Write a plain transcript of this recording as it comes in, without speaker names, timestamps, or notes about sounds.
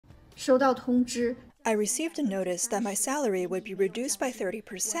收到通知，I received a notice that my salary would be reduced by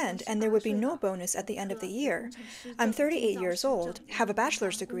 30% and there would be no bonus at the end of the year. I'm 38 years old, have a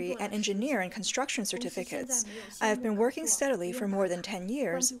bachelor's degree, and engineer and construction certificates. I have been working steadily for more than 10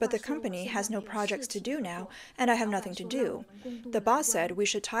 years, but the company has no projects to do now, and I have nothing to do. The boss said we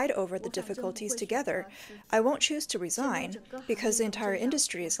should tide over the difficulties together. I won't choose to resign, because the entire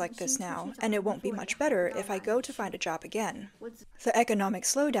industry is like this now, and it won't be much better if I go to find a job again. The economic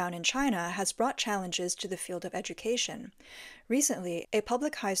slowdown in China has brought challenges to the field of education. Recently, a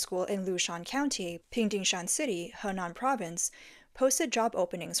public high school in Lushan County, Pingdingshan City, Henan Province, posted job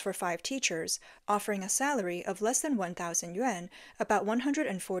openings for 5 teachers, offering a salary of less than 1,000 yuan, about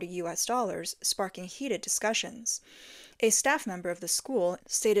 $140, sparking heated discussions. A staff member of the school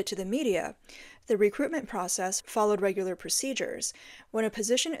stated to the media, "The recruitment process followed regular procedures. When a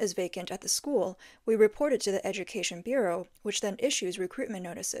position is vacant at the school, we report it to the Education Bureau, which then issues recruitment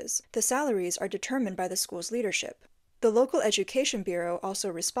notices. The salaries are determined by the school's leadership." The local Education Bureau also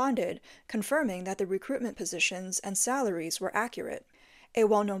responded, confirming that the recruitment positions and salaries were accurate. A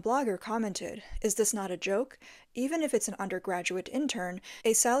well-known blogger commented, "Is this not a joke? Even if it's an undergraduate intern,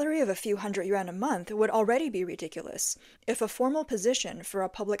 a salary of a few hundred yuan a month would already be ridiculous. If a formal position for a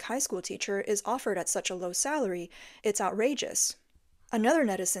public high school teacher is offered at such a low salary, it's outrageous." Another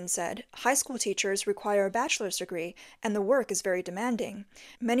netizen said, "High school teachers require a bachelor's degree, and the work is very demanding.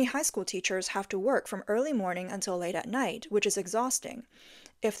 Many high school teachers have to work from early morning until late at night, which is exhausting.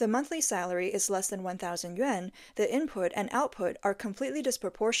 If the monthly salary is less than 1,000 yuan, the input and output are completely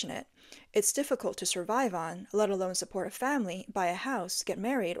disproportionate. It's difficult to survive on, let alone support a family, buy a house, get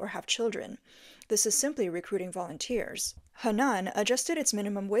married, or have children. This is simply recruiting volunteers." Henan adjusted its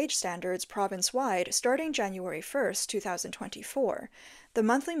minimum wage standards province-wide starting January 1st, 2024. The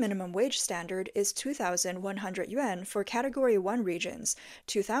monthly minimum wage standard is 2,100 yuan for Category 1 regions,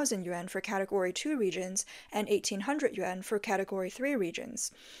 2,000 yuan for Category 2 regions, and 1,800 yuan for Category 3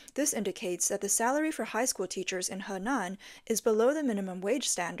 regions. This indicates that the salary for high school teachers in Henan is below the minimum wage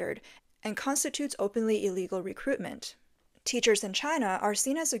standard and constitutes openly illegal recruitment. Teachers in China are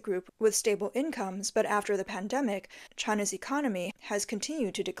seen as a group with stable incomes, but after the pandemic, China's economy has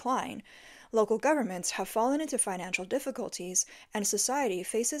continued to decline. Local governments have fallen into financial difficulties, and society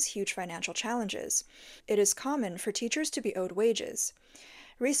faces huge financial challenges. It is common for teachers to be owed wages.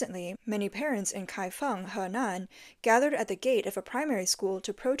 Recently, many parents in Kaifeng, Henan, gathered at the gate of a primary school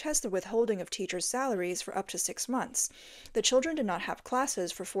to protest the withholding of teachers' salaries for up to 6 months. The children did not have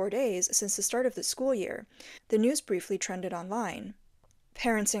classes for 4 days since the start of the school year. The news briefly trended online.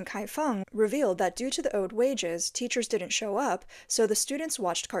 Parents in Kaifeng revealed that due to the owed wages, teachers didn't show up, so the students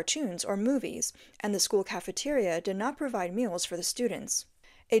watched cartoons or movies, and the school cafeteria did not provide meals for the students.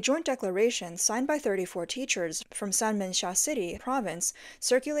 A joint declaration signed by 34 teachers from Henan City province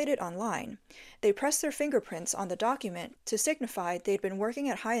circulated online. They pressed their fingerprints on the document to signify they'd been working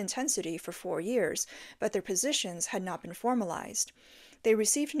at high intensity for 4 years, but their positions had not been formalized. They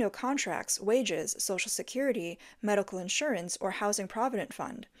received no contracts, wages, social security, medical insurance, or housing provident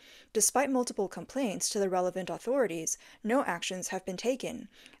fund. Despite multiple complaints to the relevant authorities, no actions have been taken,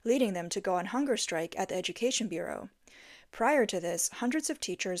 leading them to go on hunger strike at the Education Bureau. Prior to this, hundreds of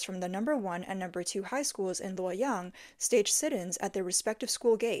teachers from the number 1 and number 2 high schools in Luoyang staged sit-ins at their respective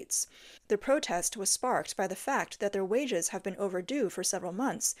school gates. The protest was sparked by the fact that their wages have been overdue for several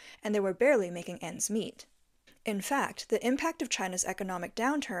months, and they were barely making ends meet. In fact, the impact of China's economic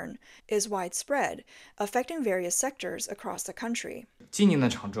downturn is widespread, affecting various sectors across the country. 今年的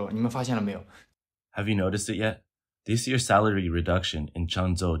常州，你们发现了没有？ Have you noticed it yet? This year's salary reduction in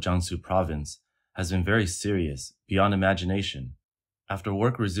Changzhou, Jiangsu Province has been very serious, beyond imagination. After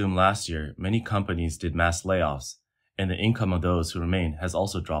work resumed last year, many companies did mass layoffs, and the income of those who remain has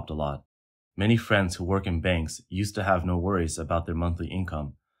also dropped a lot. Many friends who work in banks used to have no worries about their monthly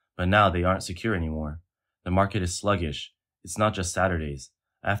income, but now they aren't secure anymore. The market is sluggish. It's not just Saturdays.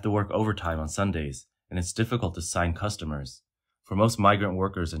 I have to work overtime on Sundays, and it's difficult to sign customers. For most migrant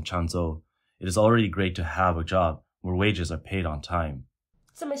workers in Changzhou, it is already great to have a job where wages are paid on time.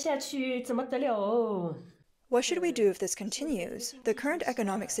 这么下去怎么得了？ What should we do if this continues? The current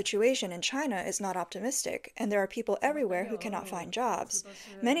economic situation in China is not optimistic, and there are people everywhere who cannot find jobs.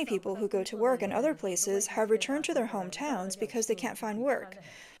 Many people who go to work in other places have returned to their hometowns because they can't find work.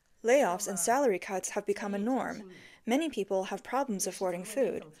 Layoffs and salary cuts have become a norm. Many people have problems affording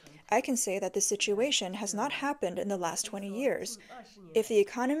food. I can say that this situation has not happened in the last 20 years. If the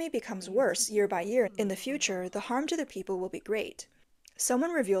economy becomes worse year by year in the future, the harm to the people will be great.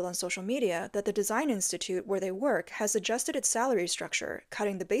 Someone revealed on social media that the design institute where they work has adjusted its salary structure,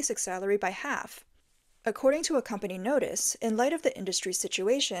 cutting the basic salary by half. According to a company notice, in light of the industry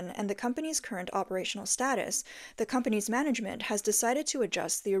situation and the company's current operational status, the company's management has decided to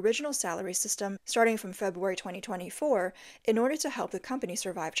adjust the original salary system starting from February 2024 in order to help the company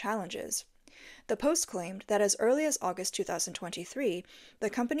survive challenges. The Post claimed that as early as August 2023, the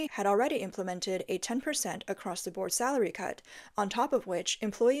company had already implemented a 10% across-the-board salary cut, on top of which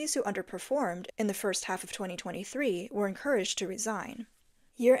employees who underperformed in the first half of 2023 were encouraged to resign.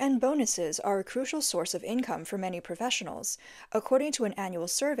 Year-end bonuses are a crucial source of income for many professionals. According to an annual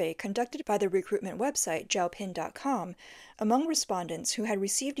survey conducted by the recruitment website Zhaopin.com, among respondents who had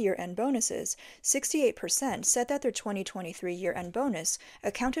received year-end bonuses, 68% said that their 2023 year-end bonus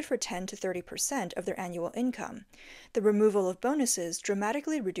accounted for 10 to 30% of their annual income. The removal of bonuses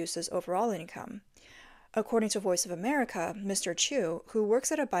dramatically reduces overall income. According to Voice of America, Mr. Chu, who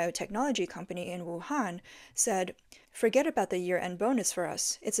works at a biotechnology company in Wuhan, said, "Forget about the year-end bonus for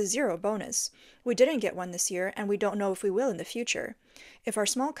us. It's a zero bonus. We didn't get one this year, and we don't know if we will in the future. If our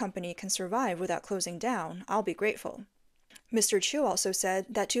small company can survive without closing down, I'll be grateful." Mr. Chu also said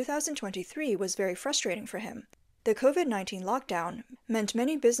that 2023 was very frustrating for him. The COVID-19 lockdown meant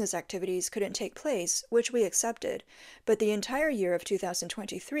many business activities couldn't take place, which we accepted, but the entire year of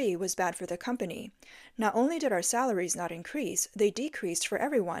 2023 was bad for the company. Not only did our salaries not increase, they decreased for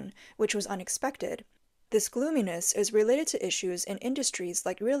everyone, which was unexpected. This gloominess is related to issues in industries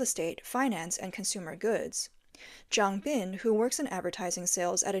like real estate, finance, and consumer goods. Zhang Bin, who works in advertising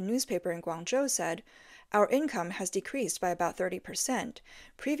sales at a newspaper in Guangzhou, said, "Our income has decreased by about 30%.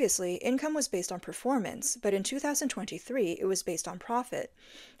 Previously, income was based on performance, but in 2023, it was based on profit.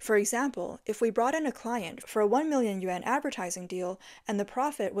 For example, if we brought in a client for a 1 million yuan advertising deal and the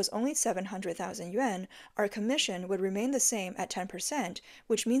profit was only 700,000 yuan, our commission would remain the same at 10%,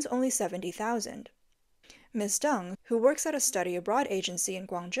 which means only 70,000. Ms. Deng, who works at a study abroad agency in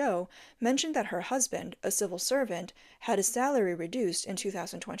Guangzhou, mentioned that her husband, a civil servant, had his salary reduced in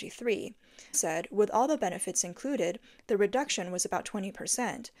 2023. Said, with all the benefits included, the reduction was about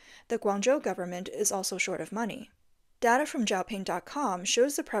 20%. The Guangzhou government is also short of money. Data from Zhaopin.com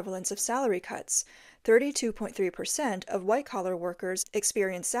shows the prevalence of salary cuts. 32.3% of white-collar workers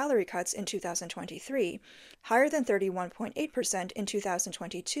experienced salary cuts in 2023, higher than 31.8% in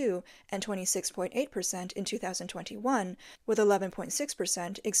 2022 and 26.8% in 2021, with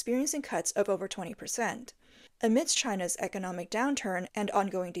 11.6% experiencing cuts of over 20%. Amidst China's economic downturn and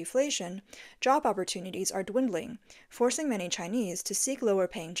ongoing deflation, job opportunities are dwindling, forcing many Chinese to seek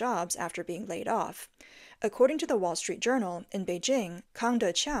lower-paying jobs after being laid off. According to the Wall Street Journal, in Beijing, Kang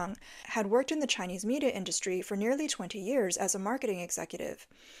Deqiang had worked in the Chinese media industry for nearly 20 years as a marketing executive.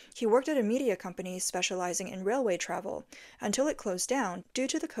 He worked at a media company specializing in railway travel until it closed down due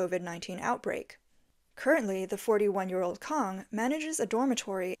to the COVID-19 outbreak. Currently, the 41-year-old Kang manages a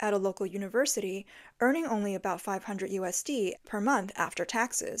dormitory at a local university, earning only about $500 per month after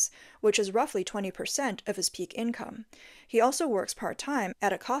taxes, which is roughly 20% of his peak income. He also works part-time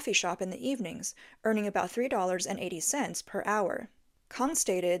at a coffee shop in the evenings, earning about $3.80 per hour. Kang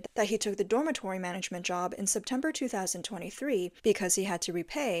stated that he took the dormitory management job in September 2023 because he had to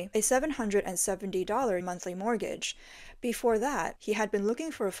repay a $770 monthly mortgage. Before that, he had been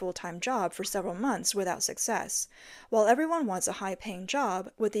looking for a full-time job for several months without success. While everyone wants a high-paying job,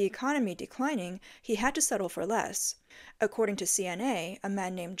 with the economy declining, he had to settle for less. According to CNA, a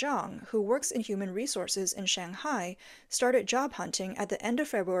man named Zhang, who works in human resources in Shanghai, started job hunting at the end of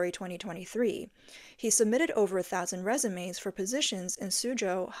February 2023. He submitted over 1,000 resumes for positions in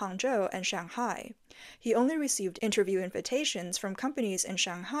Suzhou, Hangzhou, and Shanghai. He only received interview invitations from companies in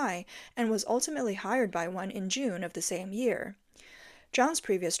Shanghai and was ultimately hired by one in June of the same year. Zhang's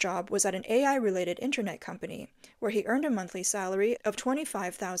previous job was at an AI-related internet company, where he earned a monthly salary of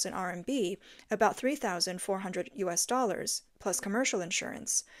 25,000 RMB, about $3,400, plus commercial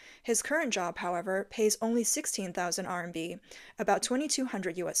insurance. His current job, however, pays only 16,000 RMB, about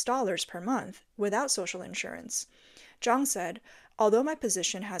 $2,200 per month, without social insurance. Zhang said, "Although my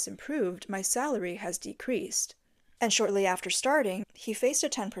position has improved, my salary has decreased." And shortly after starting, he faced a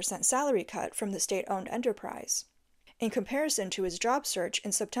 10% salary cut from the state-owned enterprise. In comparison to his job search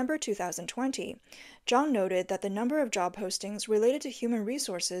in September 2020, Zhang noted that the number of job postings related to human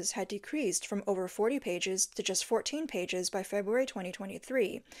resources had decreased from over 40 pages to just 14 pages by February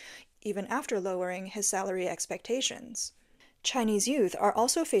 2023, even after lowering his salary expectations. Chinese youth are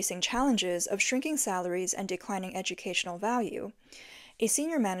also facing challenges of shrinking salaries and declining educational value. A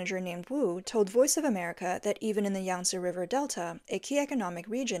senior manager named Wu told Voice of America that even in the Yangtze River Delta, a key economic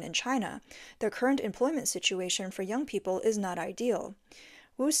region in China, the current employment situation for young people is not ideal.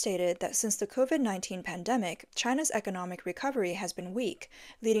 Wu stated that since the COVID-19 pandemic, China's economic recovery has been weak,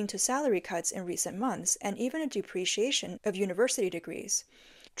 leading to salary cuts in recent months and even a depreciation of university degrees.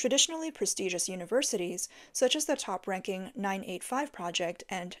 Traditionally prestigious universities, such as the top-ranking 985 project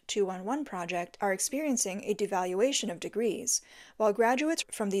and 211 project, are experiencing a devaluation of degrees. While graduates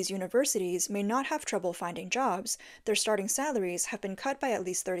from these universities may not have trouble finding jobs, their starting salaries have been cut by at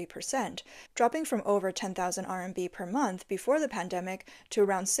least 30%, dropping from over 10,000 RMB per month before the pandemic to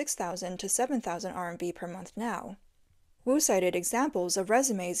around 6,000 to 7,000 RMB per month now. Wu cited examples of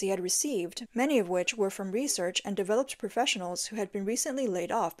resumes he had received, many of which were from research and developed professionals who had been recently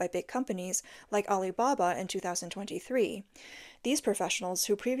laid off by big companies like Alibaba in 2023. These professionals,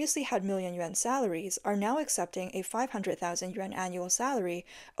 who previously had million-yuan salaries, are now accepting a 500,000 yuan annual salary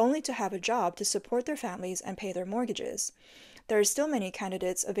only to have a job to support their families and pay their mortgages. There are still many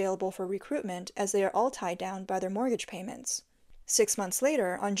candidates available for recruitment as they are all tied down by their mortgage payments. 6 months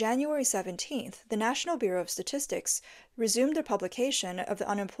later, on January 17th, the National Bureau of Statistics resumed the publication of the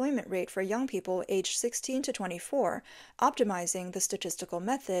unemployment rate for young people aged 16 to 24, optimizing the statistical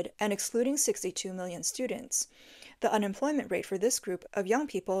method and excluding 62 million students. The unemployment rate for this group of young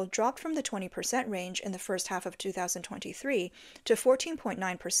people dropped from the 20% range in the first half of 2023 to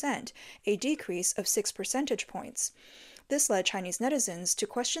 14.9%, a decrease of 6 percentage points. This led Chinese netizens to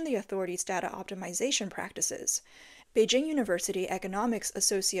question the authorities' data optimization practices. Beijing University Economics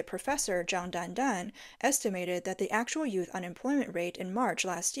Associate Professor Zhang Dandan estimated that the actual youth unemployment rate in March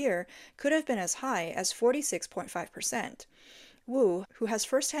last year could have been as high as 46.5%. Wu, who has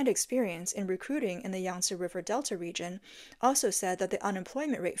first-hand experience in recruiting in the Yangtze River Delta region, also said that the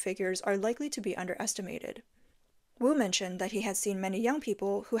unemployment rate figures are likely to be underestimated. Wu mentioned that he had seen many young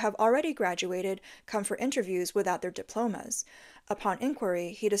people who have already graduated come for interviews without their diplomas. Upon inquiry,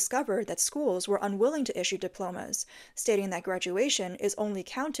 he discovered that schools were unwilling to issue diplomas, stating that graduation is only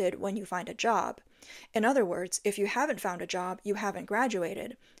counted when you find a job. In other words, if you haven't found a job, you haven't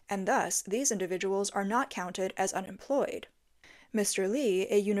graduated, and thus these individuals are not counted as unemployed. Mr. Li,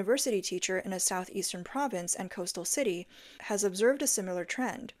 a university teacher in a southeastern province and coastal city, has observed a similar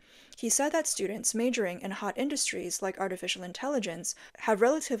trend. He said that students majoring in hot industries like artificial intelligence have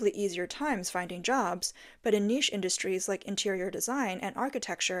relatively easier times finding jobs, but in niche industries like interior design and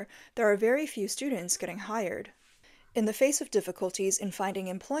architecture, there are very few students getting hired. In the face of difficulties in finding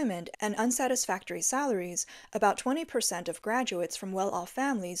employment and unsatisfactory salaries, about 20% of graduates from well-off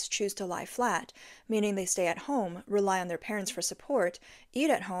families choose to lie flat, meaning they stay at home, rely on their parents for support, eat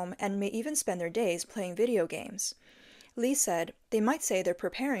at home, and may even spend their days playing video games. Li said, they might say they're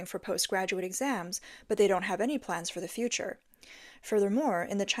preparing for postgraduate exams, but they don't have any plans for the future. Furthermore,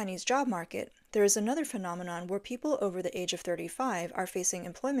 in the Chinese job market, there is another phenomenon where people over the age of 35 are facing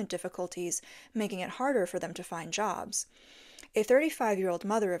employment difficulties, making it harder for them to find jobs. A 35-year-old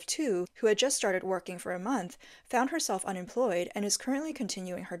mother of two, who had just started working for a month, found herself unemployed and is currently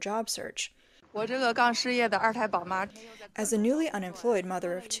continuing her job search. As a newly unemployed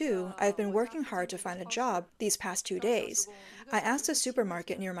mother of two, I've been working hard to find a job these past 2 days. I asked a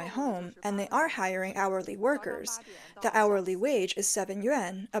supermarket near my home, and they are hiring hourly workers. The hourly wage is 7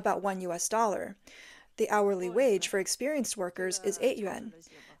 yuan, about $1. The hourly wage for experienced workers is 8 yuan.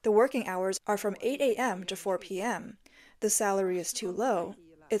 The working hours are from 8 a.m. to 4 p.m. The salary is too low.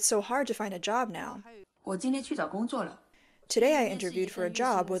 It's so hard to find a job now. Today I interviewed for a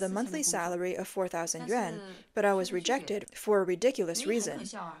job with a monthly salary of 4,000 yuan, but I was rejected for a ridiculous reason.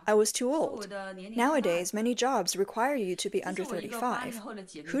 I was too old. Nowadays, many jobs require you to be under 35.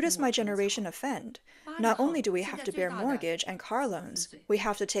 Who does my generation offend? Not only do we have to bear mortgage and car loans, we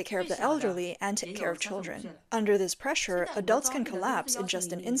have to take care of the elderly and take care of children. Under this pressure, adults can collapse in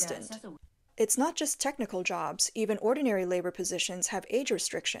just an instant. It's not just technical jobs, even ordinary labor positions have age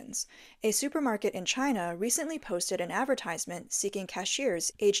restrictions. A supermarket in China recently posted an advertisement seeking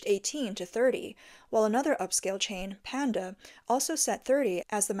cashiers aged 18 to 30, while another upscale chain, Panda, also set 30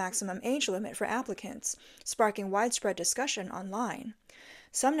 as the maximum age limit for applicants, sparking widespread discussion online.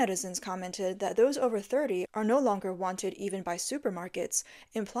 Some netizens commented that those over 30 are no longer wanted even by supermarkets,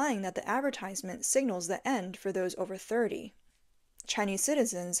 implying that the advertisement signals the end for those over 30. Chinese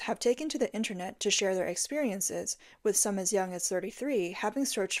citizens have taken to the internet to share their experiences, with some as young as 33 having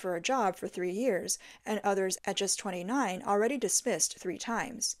searched for a job for 3 years, and others at just 29 already dismissed 3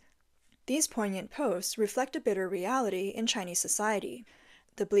 times. These poignant posts reflect a bitter reality in Chinese society.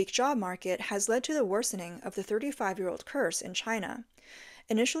 The bleak job market has led to the worsening of the 35-year-old curse in China.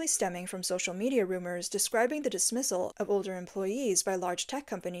 Initially stemming from social media rumors describing the dismissal of older employees by large tech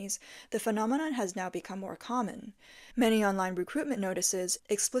companies, the phenomenon has now become more common. Many online recruitment notices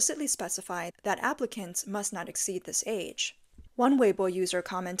explicitly specify that applicants must not exceed this age. One Weibo user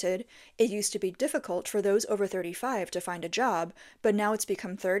commented, "It used to be difficult for those over 35 to find a job, but now it's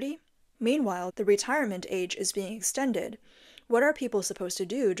become 30? Meanwhile, the retirement age is being extended. What are people supposed to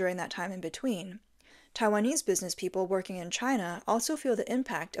do during that time in between?" Taiwanese business people working in China also feel the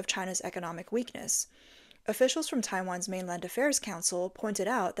impact of China's economic weakness. Officials from Taiwan's Mainland Affairs Council pointed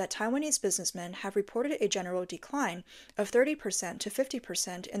out that Taiwanese businessmen have reported a general decline of 30% to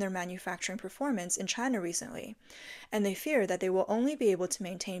 50% in their manufacturing performance in China recently, and they fear that they will only be able to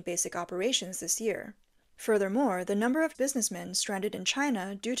maintain basic operations this year. Furthermore, the number of businessmen stranded in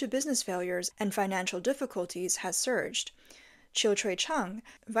China due to business failures and financial difficulties has surged. Chiu Cheng,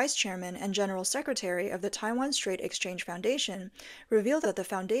 vice chairman and general secretary of the Taiwan Strait Exchange Foundation, revealed that the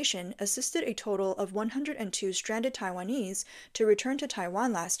foundation assisted a total of 102 stranded Taiwanese to return to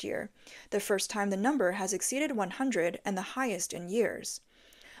Taiwan last year, the first time the number has exceeded 100 and the highest in years.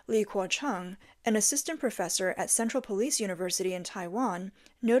 Li Kuo-chung, an assistant professor at Central Police University in Taiwan,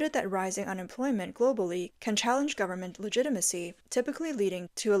 noted that rising unemployment globally can challenge government legitimacy, typically leading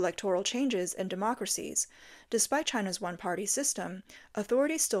to electoral changes in democracies. Despite China's one-party system,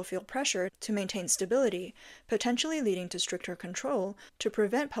 authorities still feel pressure to maintain stability, potentially leading to stricter control to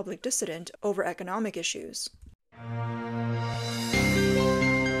prevent public dissident over economic issues.